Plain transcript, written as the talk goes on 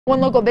One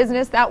local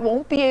business that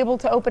won't be able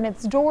to open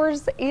its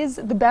doors is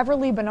the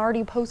Beverly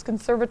Bernardi Post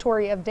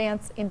Conservatory of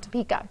Dance in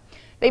Topeka.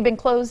 They've been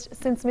closed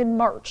since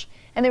mid-March,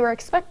 and they were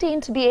expecting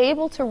to be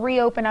able to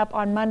reopen up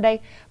on Monday,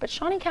 but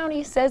Shawnee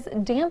County says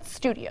dance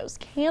studios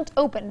can't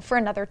open for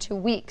another 2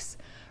 weeks.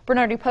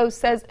 Bernardi Post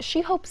says she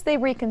hopes they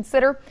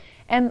reconsider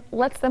and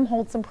lets them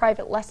hold some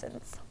private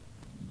lessons.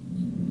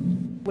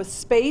 With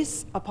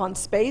space upon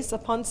space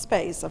upon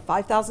space of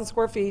 5,000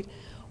 square feet,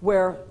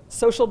 where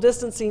social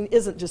distancing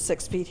isn't just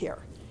 6 feet here,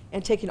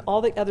 and taking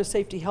all the other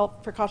safety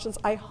health precautions,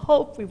 I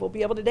hope we will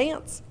be able to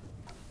dance.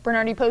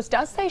 Bernardi Post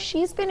does say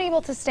she's been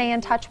able to stay in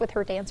touch with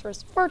her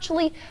dancers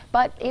virtually,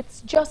 but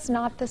it's just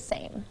not the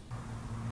same.